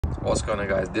What's going on,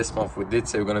 guys? This month we did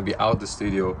say we're gonna be out the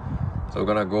studio, so we're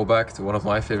gonna go back to one of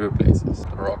my favorite places,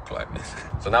 rock climbing.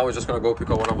 So now we're just gonna go pick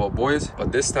up one of our boys,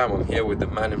 but this time I'm here with the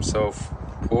man himself,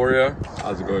 Poria.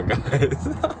 How's it going, guys?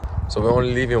 So we're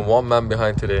only leaving one man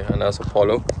behind today, and that's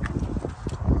Apollo.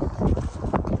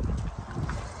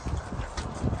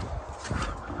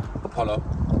 Apollo,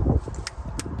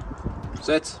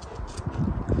 sit.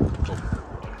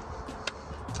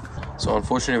 So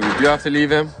unfortunately we do have to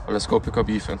leave him, but let's go pick up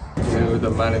Ethan. Here with the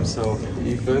man himself,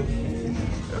 Ethan.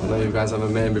 I know you guys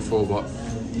haven't met him before, but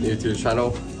new to the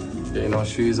channel. Getting our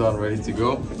shoes on, ready to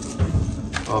go.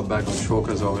 Our bag of chalk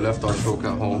as well. We left our chalk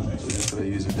at home, so we're just gonna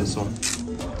use this one.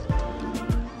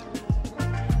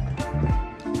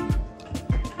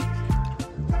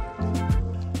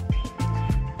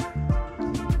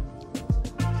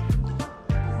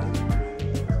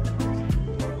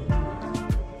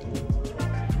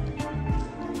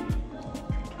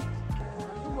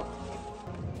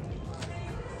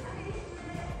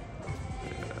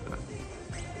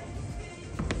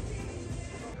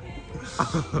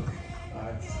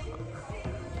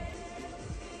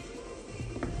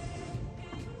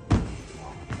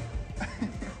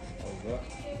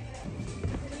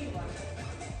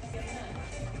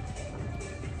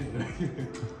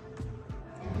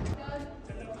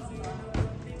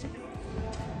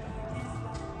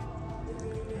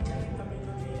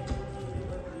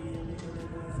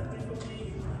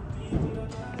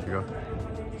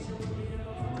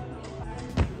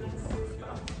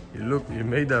 You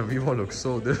made that V1 look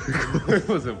so difficult. It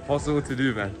was impossible to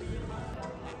do, man.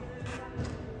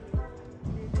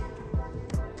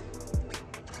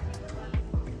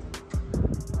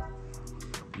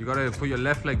 You gotta put your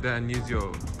left leg there and use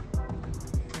your...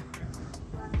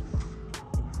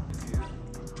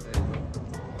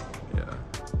 Yeah.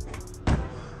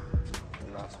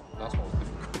 That's what was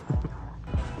difficult.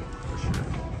 For sure.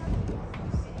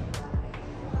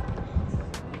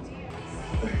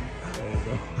 There you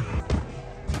go.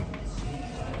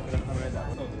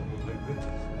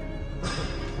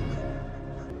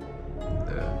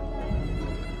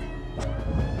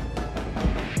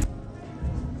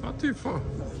 Too far.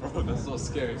 Bro, that's so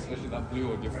scary, especially that blue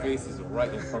one. Your face is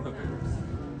right in front of you.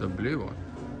 The blue one?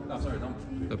 No, sorry, no.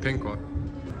 The pink one.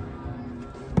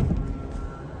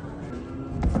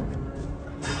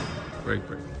 Break.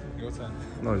 Your turn.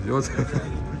 No, it's your turn.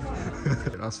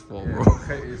 That's far, bro.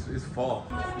 Okay, it's far.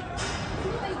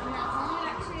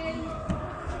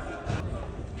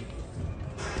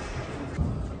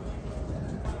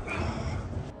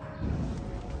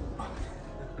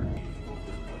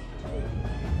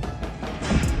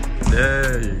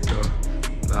 There you go.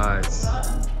 Nice.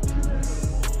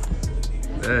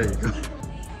 There you go.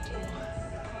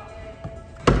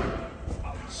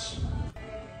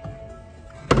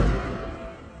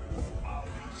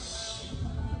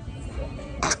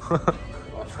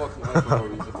 Oh, fuck my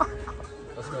God.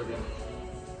 Let's go again.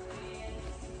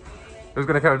 Who's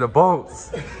gonna carry the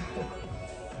bolts?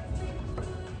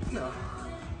 No.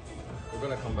 We're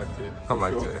gonna come back to you. Come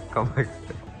back to you.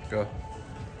 Go.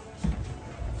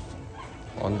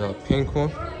 On the pink one.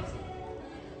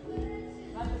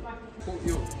 Put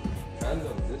your hand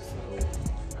on this side.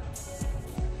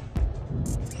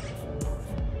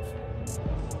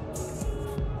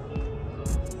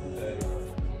 There you go.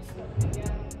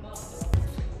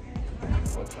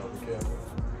 Watch out, be careful.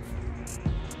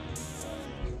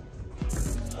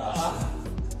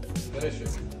 Finish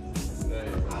it. There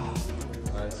you go.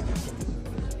 Nice.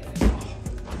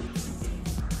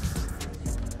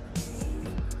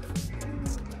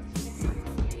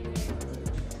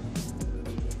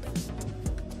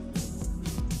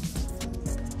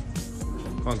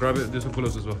 Come on, grab it, do some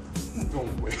pull-ups as well. No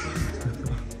way.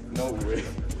 No way.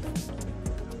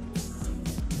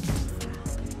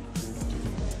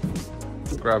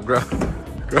 Grab it.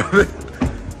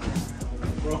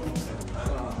 Bro, I don't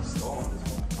know how to start.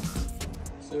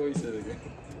 Say what you said again.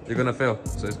 You're gonna fail,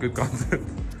 so it's good content.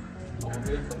 I'm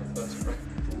waiting for the first try.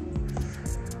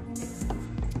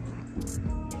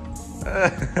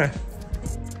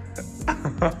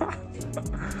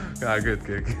 Yeah, good.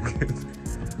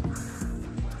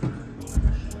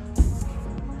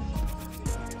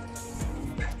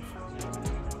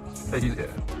 Yeah.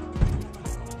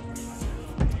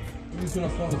 Who's gonna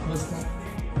fall the first time?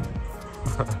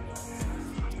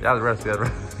 Yeah, the rest. You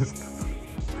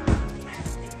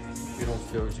don't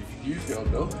feel it. You feel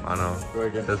though. I know. Go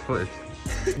again. There's footage.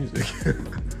 Music.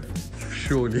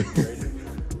 Surely.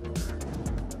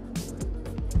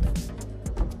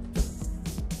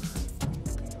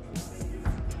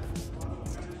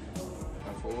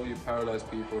 And for all you paralyzed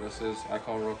people that says I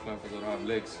can't rock climb because I don't have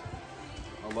legs,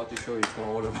 I'm about to show you it's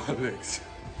gonna order my legs.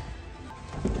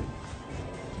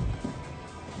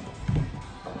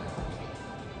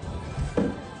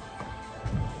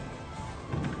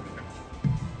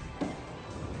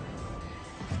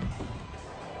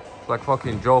 Like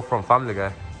fucking Joe from Family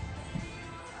Guy.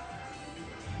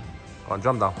 Go on,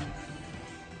 jump down.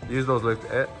 Use those legs.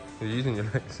 You're using your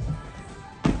legs.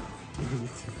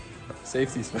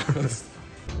 Safety first.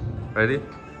 Ready?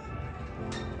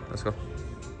 Let's go.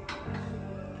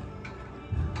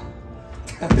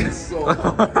 That's so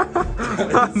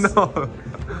hard. No.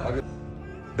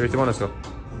 31, let's go.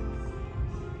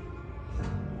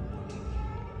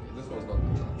 This one's not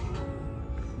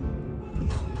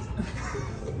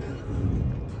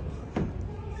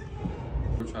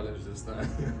good. Challenge this time.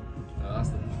 That's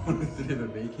the one that didn't even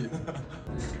make it.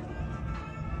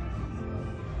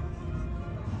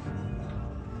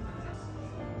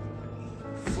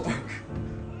 Fuck.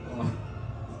 Oh.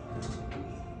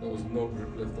 There was no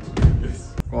grip left on this.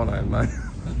 Go on, Iron Man.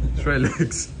 Straight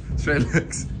legs. Straight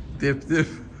legs. Dip, dip.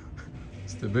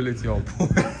 Stability on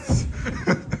point.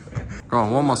 Go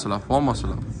on, one muscle up. One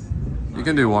muscle up. You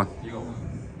can do one.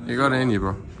 You got it in you,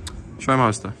 bro. Show him how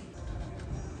it's done.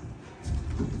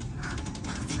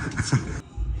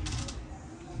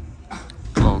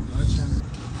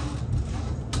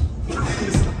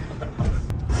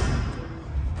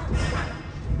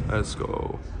 Let's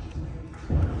go.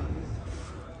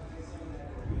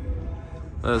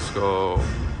 Let's go.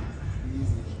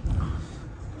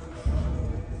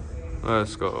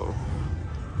 Let's go.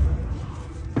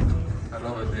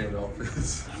 Another day in the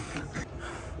office.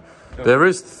 There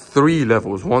is 3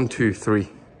 levels. 1, 2, 3.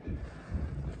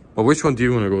 But which one do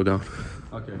you want to go down?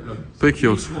 Okay, look. Pick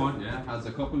yours. Each one, yeah, has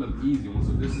a couple of easy ones.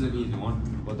 So this is an easy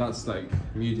one, but that's like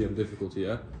medium difficulty,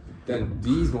 yeah. Then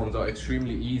these ones are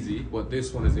extremely easy, but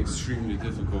this one is extremely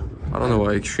difficult. I don't know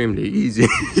why extremely easy.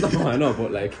 No, I know,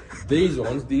 but like these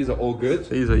ones, these are all good.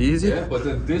 These are easy? Yeah, but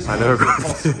then this I one never is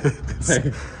got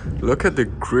impossible. Look at the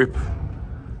grip.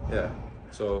 Yeah,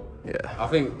 so Yeah. I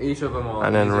think each of them are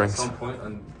And then easy rings. at some point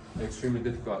and extremely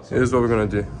difficult. So Here's what we're gonna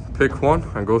do. Pick one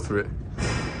and go through it.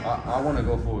 I want to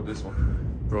go for this one.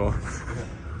 Bro. Yeah.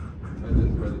 This is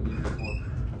where the easiest one.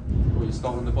 Oh, you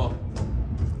start on the bar.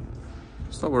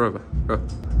 Stop wherever. Go.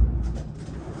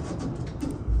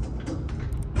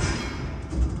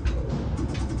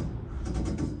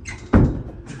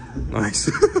 Nice.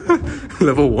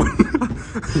 Level 1.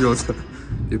 Yours.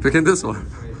 You're picking this one.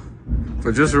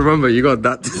 But just remember, you got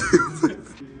that.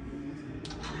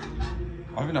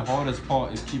 I think the hardest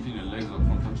part is keeping your legs up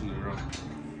from touching the ground.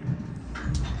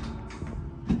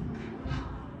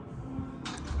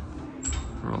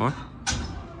 Right.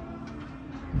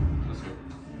 Let's go.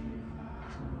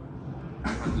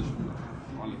 Transition.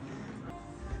 Ollie.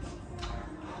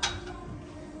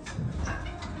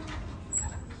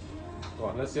 Go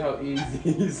on, let's see how easy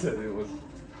he said it was.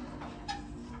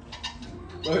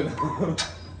 No.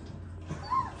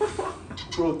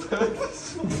 Bro,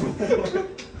 this.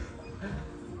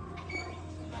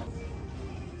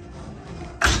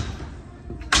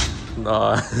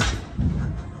 Nah.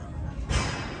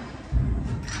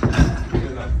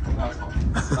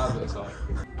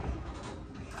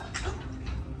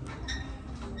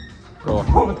 Go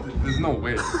on. There's no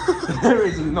way. There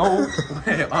is no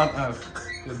way on earth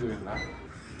you're doing that.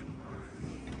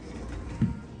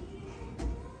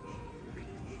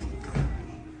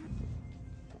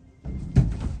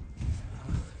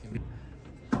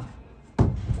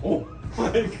 Oh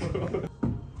my god.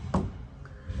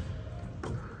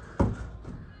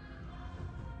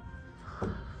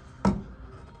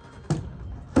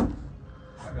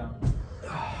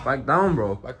 Back down,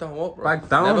 bro. Back down what, bro? Back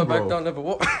down, Never bro. back down, never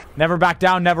what? Never back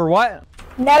down, never what?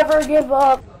 Never give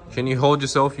up. Can you hold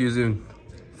yourself using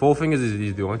 4 fingers is the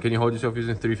easy one. Can you hold yourself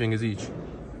using 3 fingers each?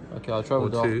 Okay, I'll try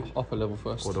with Or the two. upper level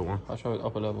first. Or the one. I'll try with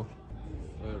upper level.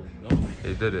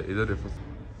 He did it. He did it.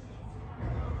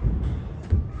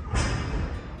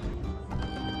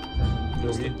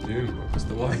 What are you doing, bro? It's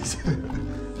the white.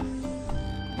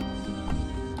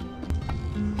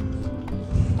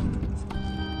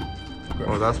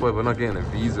 Oh, that's why we're not getting a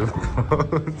visa.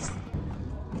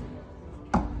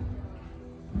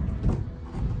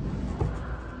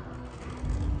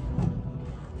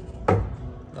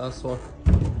 Last one.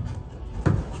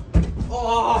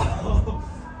 Oh,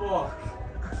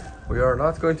 fuck. We are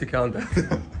not going to count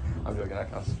that. I'm joking, I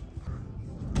can't.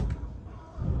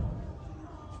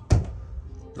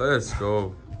 Let's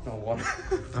go. No, one.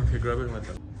 Okay, grab it with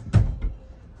that.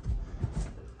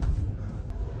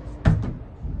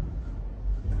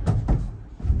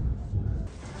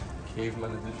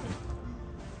 Caveman edition.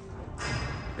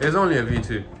 It's only a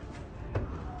V2.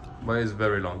 but it's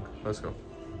very long. Let's go.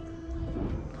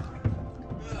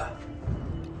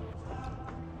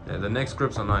 Yeah, the next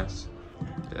grips are nice.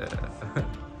 Yeah.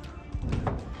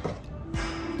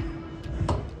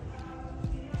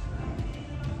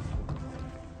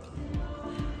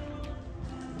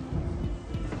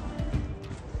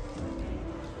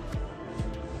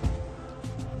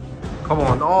 Come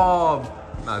on, oh!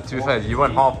 Nah, to be fair, you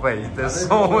went halfway. There's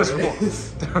so much more.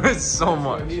 There is so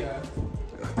much.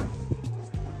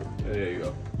 There you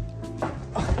go.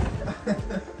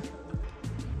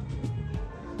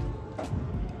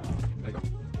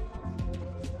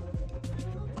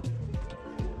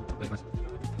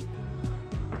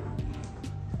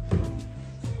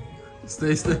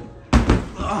 Stay still.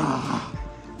 Ah,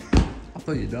 I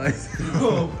thought you died. Come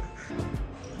on.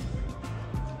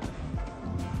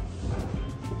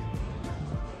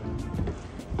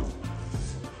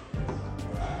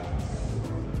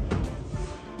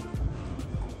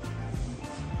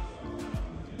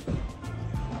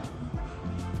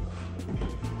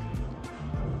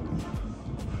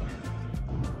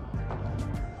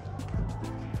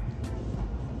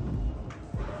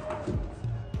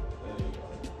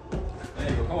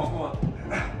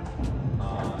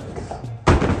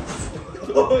 Nice.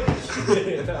 Oh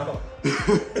shit!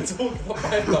 It's all got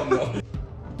my thumb now.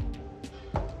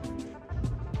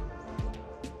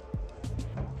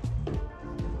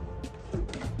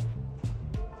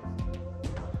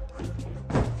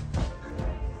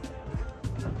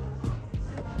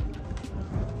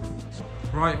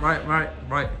 Right.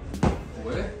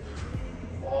 Where?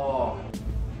 Oh.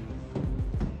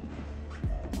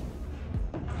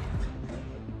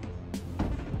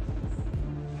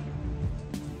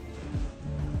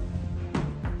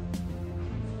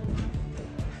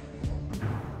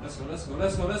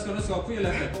 Let's go. Put your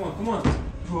left leg. Come on.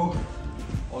 Bro.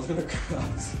 I was gonna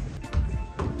collapse.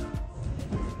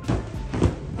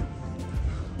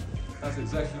 That's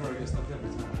exactly where I get stuck every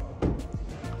time.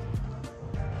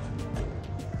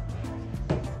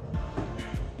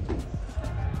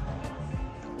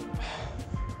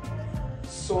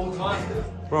 So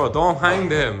tight. Bro, don't hang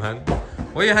there, man.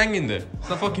 Why are you hanging there? It's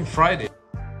not fucking Friday.